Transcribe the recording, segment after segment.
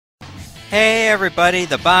Hey everybody,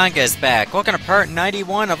 the Banga is back. Welcome to part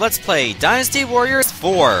 91 of Let's Play Dynasty Warriors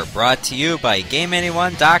 4, brought to you by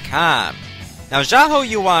GameAnyone.com. Now, Xiahou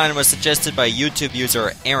Yuan was suggested by YouTube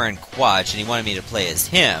user Aaron Quatch, and he wanted me to play as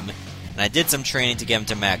him. And I did some training to get him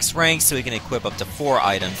to max rank so he can equip up to 4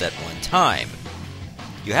 items at one time.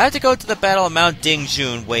 You had to go to the Battle of Mount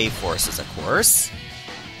Dingjun Wei Forces, of course.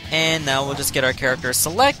 And now we'll just get our character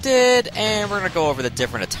selected, and we're going to go over the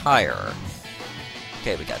different attire.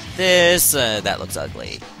 Okay, we got this. That looks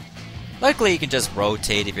ugly. Luckily, you can just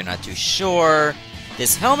rotate if you're not too sure.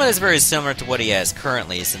 This helmet is very similar to what he has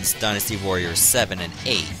currently since Dynasty Warriors 7 and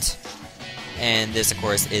 8. And this, of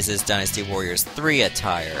course, is his Dynasty Warriors 3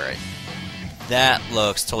 attire. That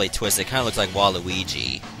looks totally twisted. It kind of looks like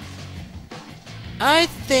Waluigi. I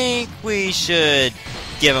think we should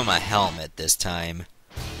give him a helmet this time.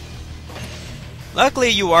 Luckily,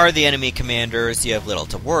 you are the enemy commander, so you have little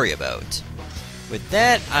to worry about. With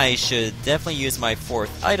that, I should definitely use my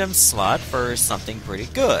 4th item slot for something pretty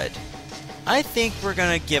good. I think we're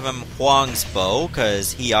gonna give him Huang's bow,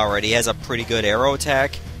 because he already has a pretty good arrow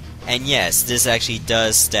attack. And yes, this actually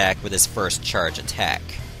does stack with his first charge attack.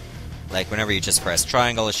 Like, whenever you just press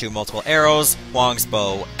triangle to shoot multiple arrows, Huang's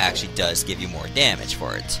bow actually does give you more damage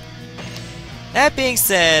for it. That being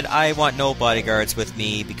said, I want no bodyguards with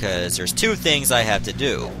me, because there's 2 things I have to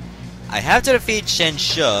do. I have to defeat Chen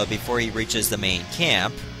Shi before he reaches the main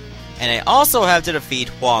camp, and I also have to defeat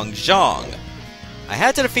Huang Zhong. I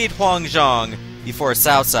have to defeat Huang Zhong before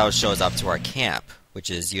Cao Cao shows up to our camp, which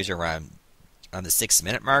is usually around on the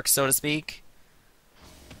 6-minute mark, so to speak.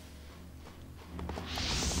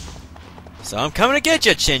 So I'm coming to get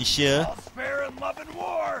you, Chen Shi. All spare and love and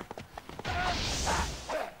war.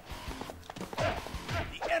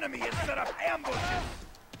 The enemy has set up ambushes.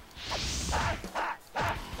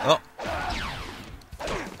 Oh.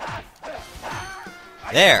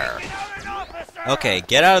 There. Okay,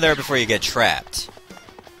 get out of there before you get trapped.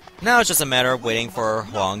 Now it's just a matter of waiting for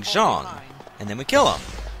Huang Zhong, and then we kill him.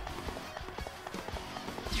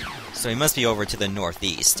 So he must be over to the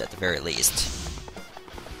northeast, at the very least.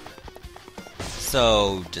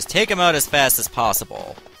 So, just take him out as fast as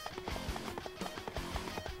possible.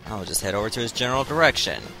 I'll just head over to his general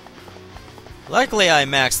direction. Luckily, I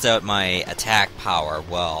maxed out my attack power.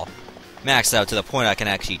 Well, maxed out to the point I can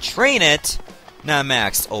actually train it, not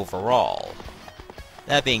maxed overall.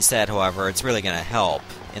 That being said, however, it's really going to help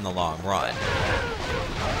in the long run.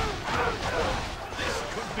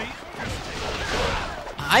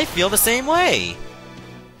 I feel the same way.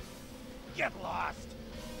 Get lost.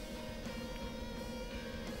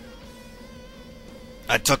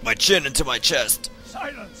 I tucked my chin into my chest.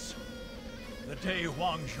 Silence. The day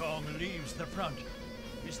Huang Zhong leaves the front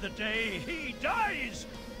is the day he dies.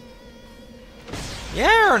 You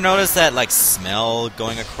ever notice that, like, smell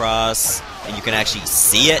going across, and you can actually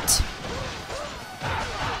see it?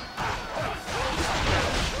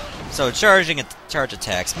 So charging charge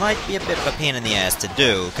attacks might be a bit of a pain in the ass to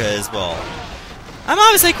do, because, well, I'm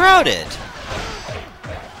obviously crowded.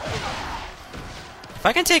 If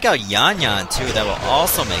I can take out Yan Yan, too, that will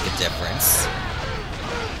also make a difference.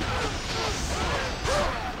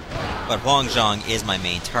 But Huang Zhong is my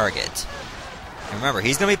main target. And remember,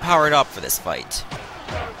 he's going to be powered up for this fight.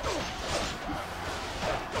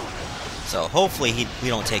 So hopefully we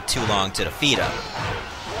don't take too long to defeat him.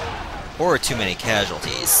 Or too many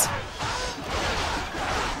casualties.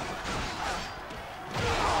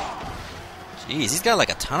 Jeez, he's got like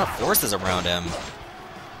a ton of forces around him.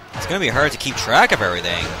 It's going to be hard to keep track of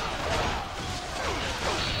everything.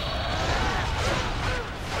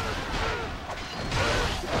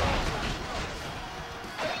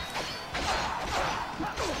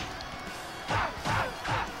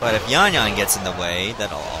 But if Yan Yan gets in the way,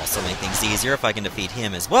 that'll also make things easier if I can defeat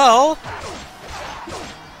him as well.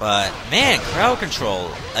 But, man, crowd control,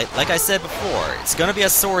 like I said before, it's going to be a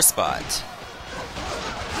sore spot.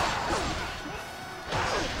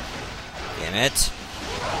 Damn it.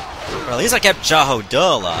 Well, at least I kept Xiahou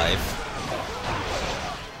Yuan alive.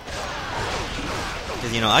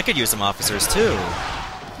 Because, you know, I could use some officers too.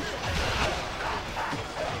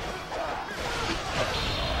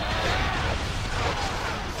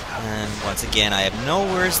 And once again, I have no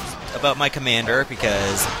words about my commander,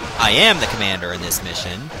 because I am the commander in this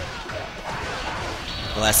mission.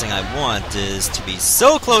 The last thing I want is to be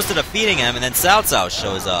so close to defeating him, and then Cao Cao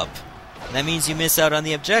shows up. And that means you miss out on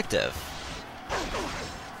the objective.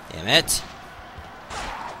 Damn it.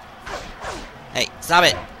 Hey, stop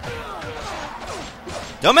it.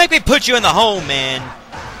 Don't make me put you in the home, man.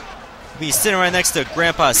 You'll be sitting right next to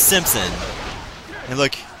Grandpa Simpson. And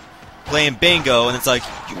look, playing bingo, and it's like,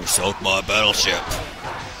 you sunk my battleship.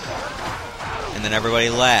 And then everybody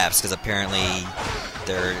laughs, because apparently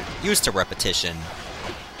they're used to repetition.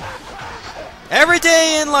 Every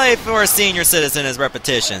day in life for a senior citizen is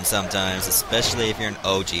repetition sometimes, especially if you're an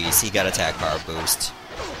OG, so you got attack power boost.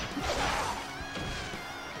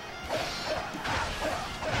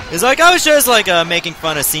 It's like, I was just like making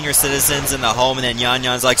fun of senior citizens in the home, and then Yan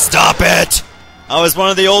Yan's like, stop it! I was one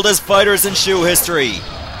of the oldest fighters in Shu history.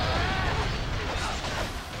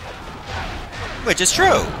 Which is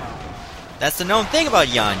true. That's the known thing about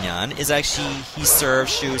Yan Yan, is actually he served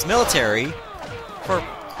Shu's military for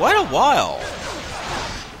quite a while.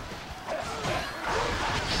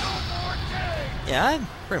 Yeah, I'm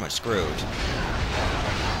pretty much screwed.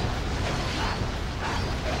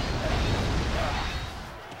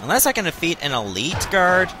 Unless I can defeat an elite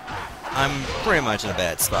guard, I'm pretty much in a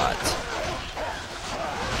bad spot.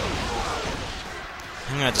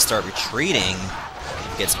 I'm gonna have to start retreating.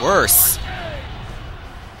 It gets worse.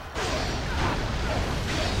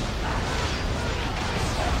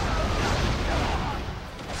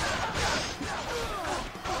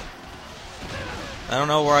 I don't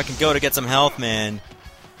know where I can go to get some health, man.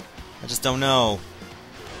 I just don't know.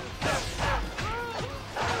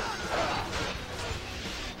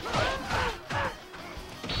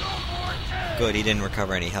 Good, he didn't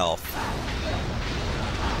recover any health.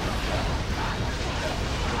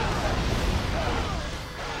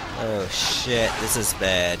 Oh shit, this is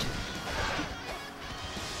bad.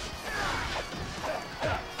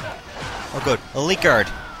 Oh good, elite guard.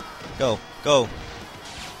 Go, go.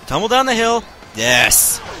 Tumble down the hill.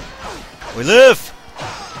 Yes! We live!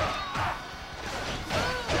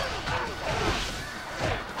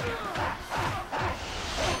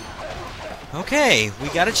 Okay, we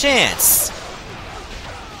got a chance.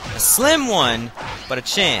 A slim one, but a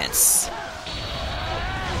chance.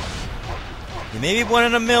 You may be 1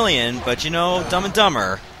 in a million, but you know, Dumb and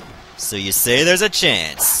Dumber. So you say there's a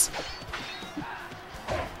chance.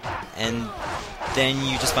 And then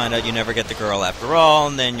you just find out you never get the girl after all,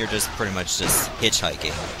 and then you're just pretty much just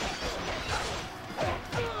hitchhiking.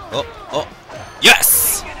 Oh, oh,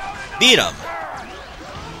 yes! Beat him!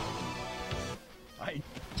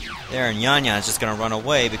 There, and Yan Yan's just gonna run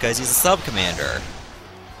away because he's a sub-commander.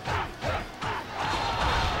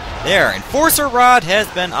 There, Enforcer Rod has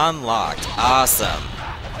been unlocked. Awesome.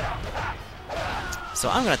 So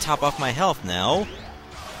I'm gonna top off my health now,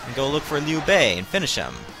 and go look for Liu Bei and finish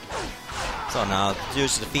him. So now all I have to do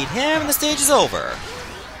is defeat him, and the stage is over.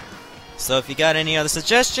 So if you got any other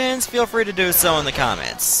suggestions, feel free to do so in the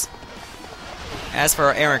comments. As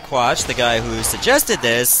for Aaron Quatch, the guy who suggested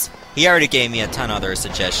this, he already gave me a ton of other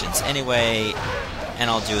suggestions anyway, and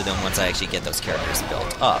I'll do them once I actually get those characters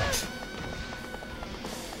built up.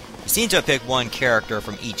 You seem to have picked one character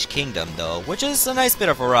from each kingdom, though, which is a nice bit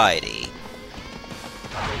of variety.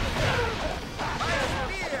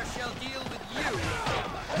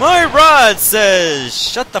 My rod says,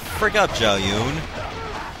 shut the frick up, Xiahou Yuan.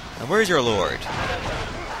 Now where's your lord?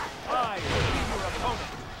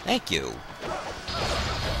 Thank you.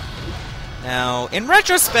 Now, in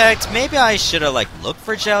retrospect, maybe I should have, looked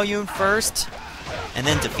for Xiahou Yuan first, and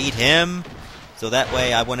then defeat him, so that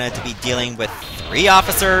way I wouldn't have to be dealing with 3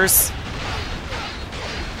 officers.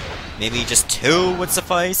 Maybe just 2 would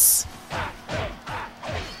suffice.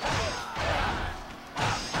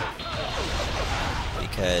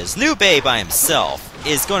 Because Liu Bei by himself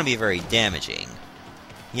is going to be very damaging.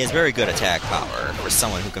 He has very good attack power for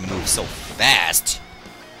someone who can move so fast.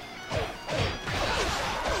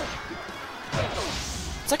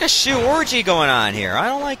 It's like a Shu orgy going on here. I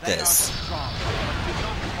don't like this.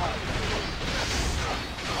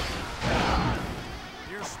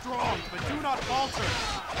 You're strong, but do not falter.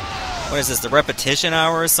 What is this, the repetition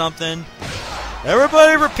hour or something?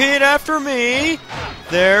 Everybody repeat after me.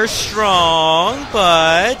 They're strong,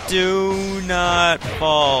 but do not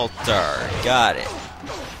falter. Got it.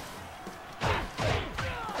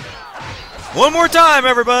 One more time,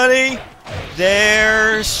 everybody.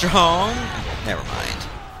 They're strong. Never mind.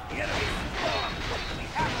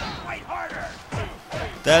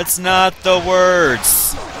 That's not the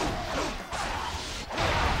words.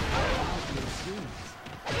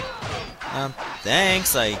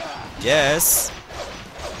 Thanks, I guess.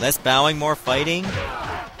 Less bowing, more fighting.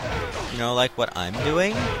 You know, like what I'm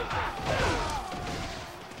doing.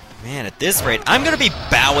 Man, at this rate, I'm gonna be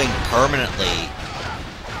bowing permanently.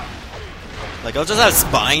 Like, I'll just have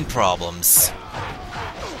spine problems.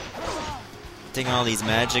 Taking all these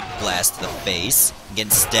magic blasts to the face,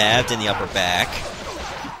 getting stabbed in the upper back,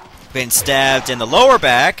 getting stabbed in the lower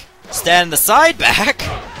back, stabbed in the side back,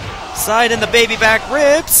 side in the baby back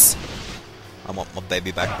ribs. I want my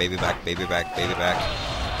baby back, baby back, baby back, baby back.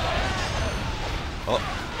 Oh.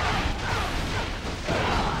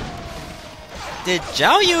 Did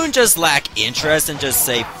Xiahou Yuan just lack interest and just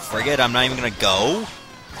say, "Frig it, I'm not even gonna go"?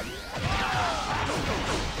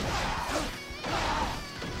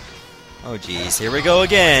 Oh geez, here we go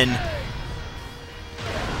again.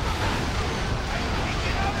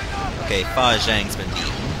 Okay, Fa Zhang's been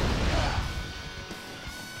beaten.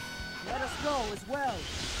 Let us go as well.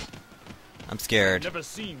 I'm scared. Never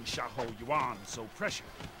seen Xiahou Yuan so pressured.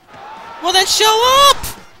 Well then show up!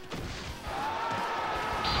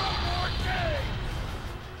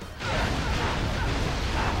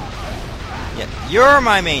 Yeah, you're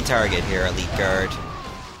my main target here, Elite Guard.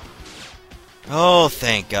 Oh,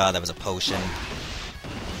 thank God that was a potion.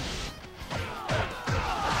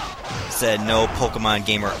 Said no Pokemon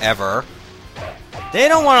gamer ever. They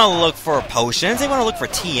don't want to look for potions, they want to look for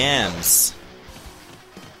TMs.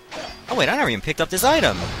 Oh wait, I never even picked up this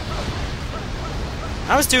item.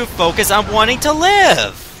 I was too focused on wanting to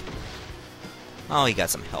live! Oh, he got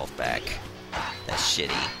some health back. That's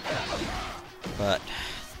shitty. But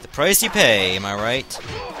the price you pay, am I right?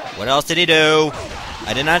 What else did he do?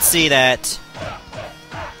 I did not see that.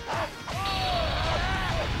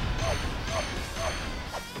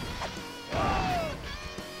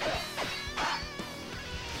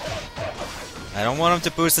 I don't want him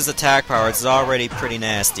to boost his attack power, it's already pretty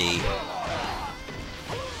nasty.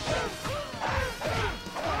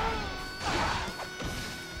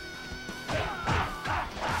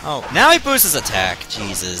 Oh, now he boosts his attack.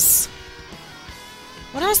 Jesus.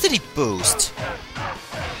 What else did he boost?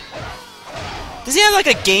 Does he have like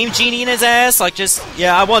a game genie in his ass? Like just,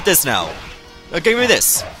 yeah, I want this now. Give me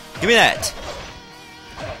this. Give me that.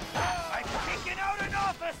 I'm taking out an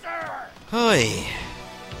officer! Hoi.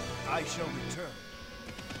 I shall return.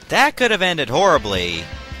 That could have ended horribly.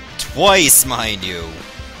 Twice, mind you.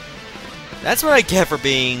 That's what I get for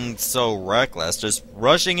being so reckless. Just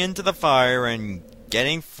rushing into the fire and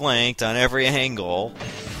getting flanked on every angle.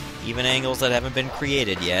 Even angles that haven't been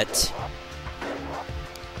created yet.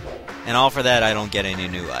 And all for that, I don't get any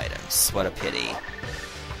new items. What a pity.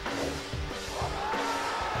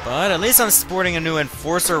 But at least I'm sporting a new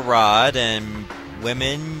Enforcer Rod, and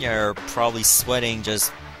women are probably sweating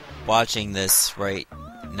just watching this right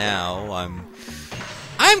now.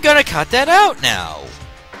 I'm gonna cut that out now!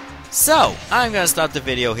 So, I'm gonna stop the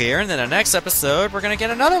video here, and then the next episode, we're gonna get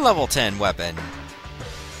another level 10 weapon.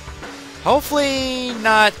 Hopefully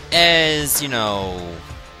not as, you know,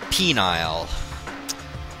 penile.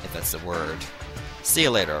 If that's the word. See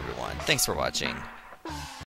you later, everyone. Thanks for watching.